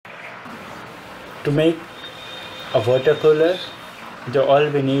To make a water cooler, all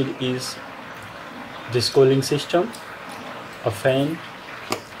we need is this cooling system, a fan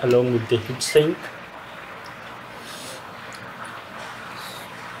along with the heat sink,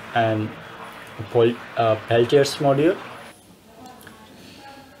 and a Peltier's module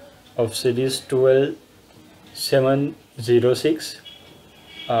of series 12706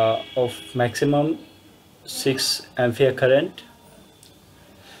 of maximum 6 ampere current.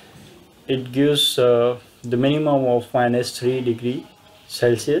 It gives the minimum of -3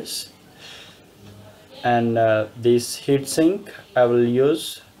 °C, and this heat sink I will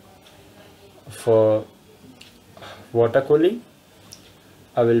use for water cooling.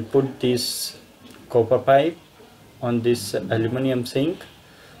 I will put this copper pipe on this aluminum sink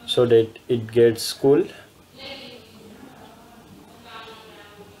so that it gets cool.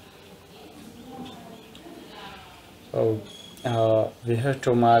 So we have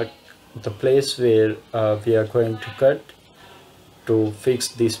to mark the place where we are going to cut to fix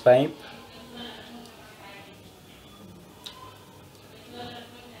this pipe.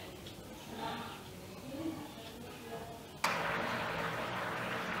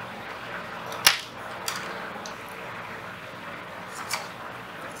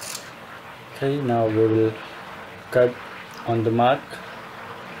 Okay, now we will cut on the mark.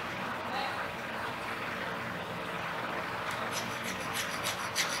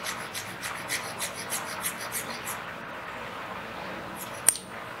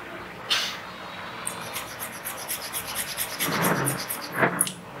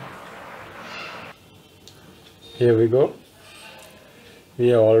 Here we go. We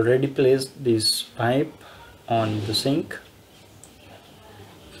have already placed this pipe on the sink.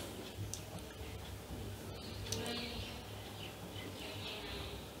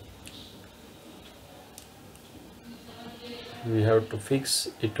 We have to fix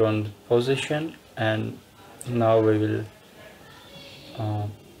it on the position, and now we will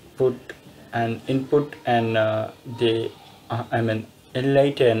put an input and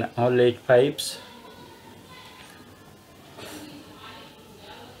inlet and outlet pipes.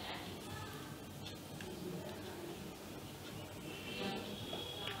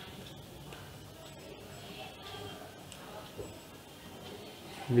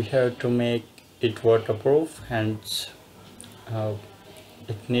 We have to make it waterproof, hence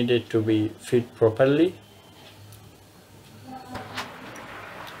it needed to be fit properly.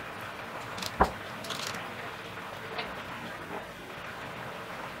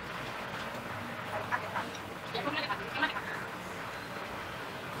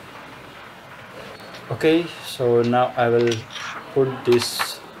 Okay, so now I will put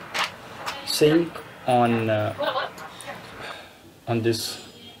this sink on this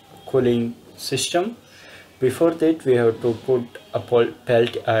cooling system. Before that, we have to put a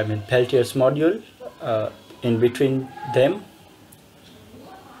Peltier's module in between them.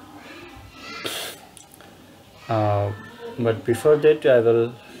 But before that, I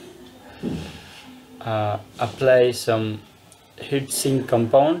will apply some heat sink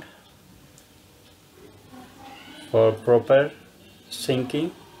compound for proper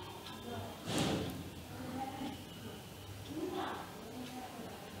sinking.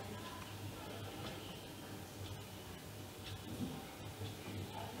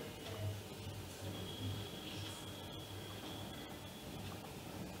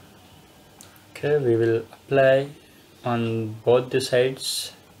 Okay, we will apply on both the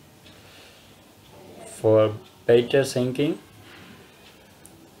sides for better sinking.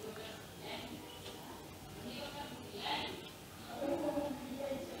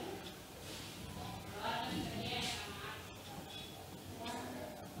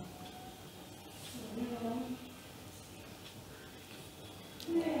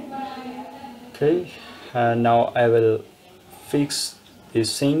 Okay, now I will fix the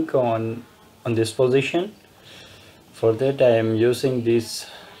sink on this position. For that, I am using this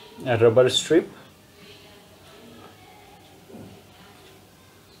rubber strip.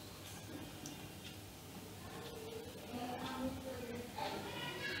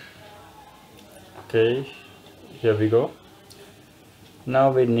 Okay, here we go.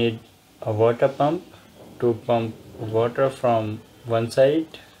 Now we need a water pump to pump water from one side,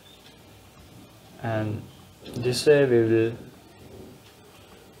 and this way we will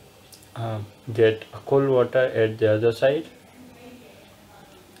get a cool water at the other side.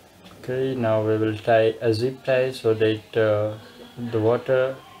 Okay, now we will tie a zip tie so that the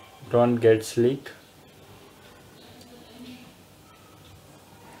water don't get leak.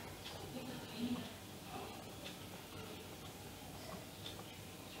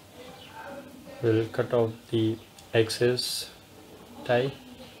 We'll cut off the excess tie.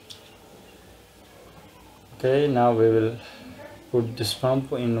 Okay, now we will put this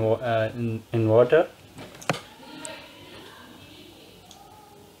pump in water.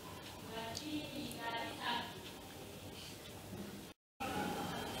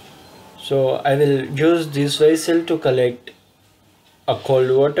 So I will use this vessel to collect a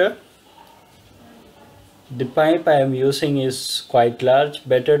cold water. The pipe I am using is quite large.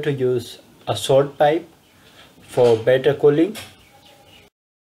 Better to use a short pipe for better cooling.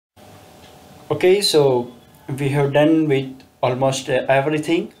 Okay, so we have done with almost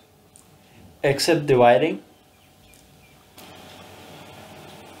everything except the wiring.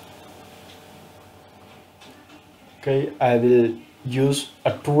 Okay, I will use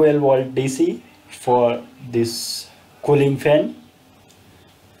a 12-volt DC for this cooling fan.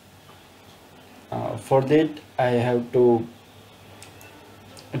 For that I have to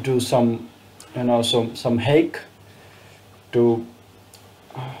do some some hack to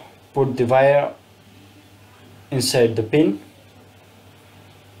put the wire inside the pin.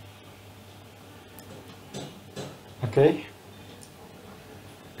 Okay,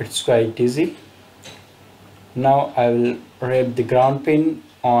 it's quite easy. Now I will wrap the ground pin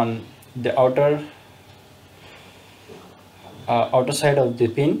on the outer side of the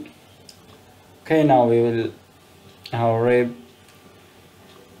pin. Okay, now we will wrap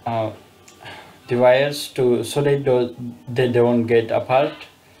the wires so that they don't get apart.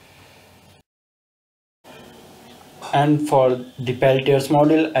 And for the Peltier's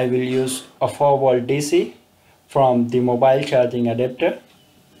model, I will use a 4-volt DC from the mobile charging adapter.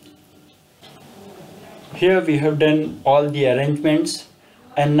 Here we have done all the arrangements,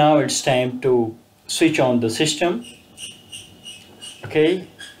 and now it's time to switch on the system. Okay,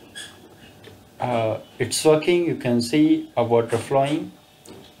 it's working. You can see a water flowing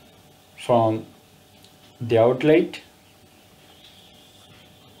from the outlet.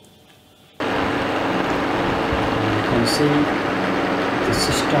 You can see the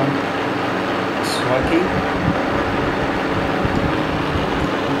system is working.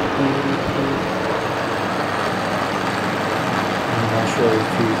 I'm not sure if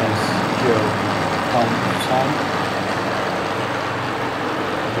you can hear pump sound,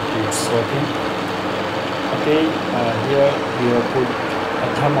 but it's working. Okay, here we have put a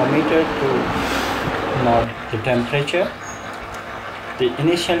thermometer to note the temperature. The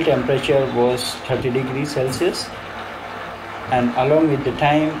initial temperature was 30 degrees Celsius, and along with the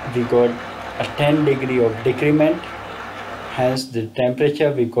time we got a 10 degree of decrement. Hence the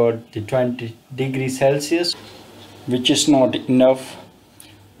temperature we got the 20 degrees Celsius, which is not enough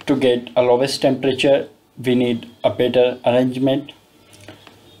to get a lowest temperature. We need a better arrangement.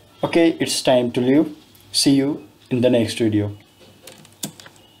 Okay, it's time to leave. See you in the next video.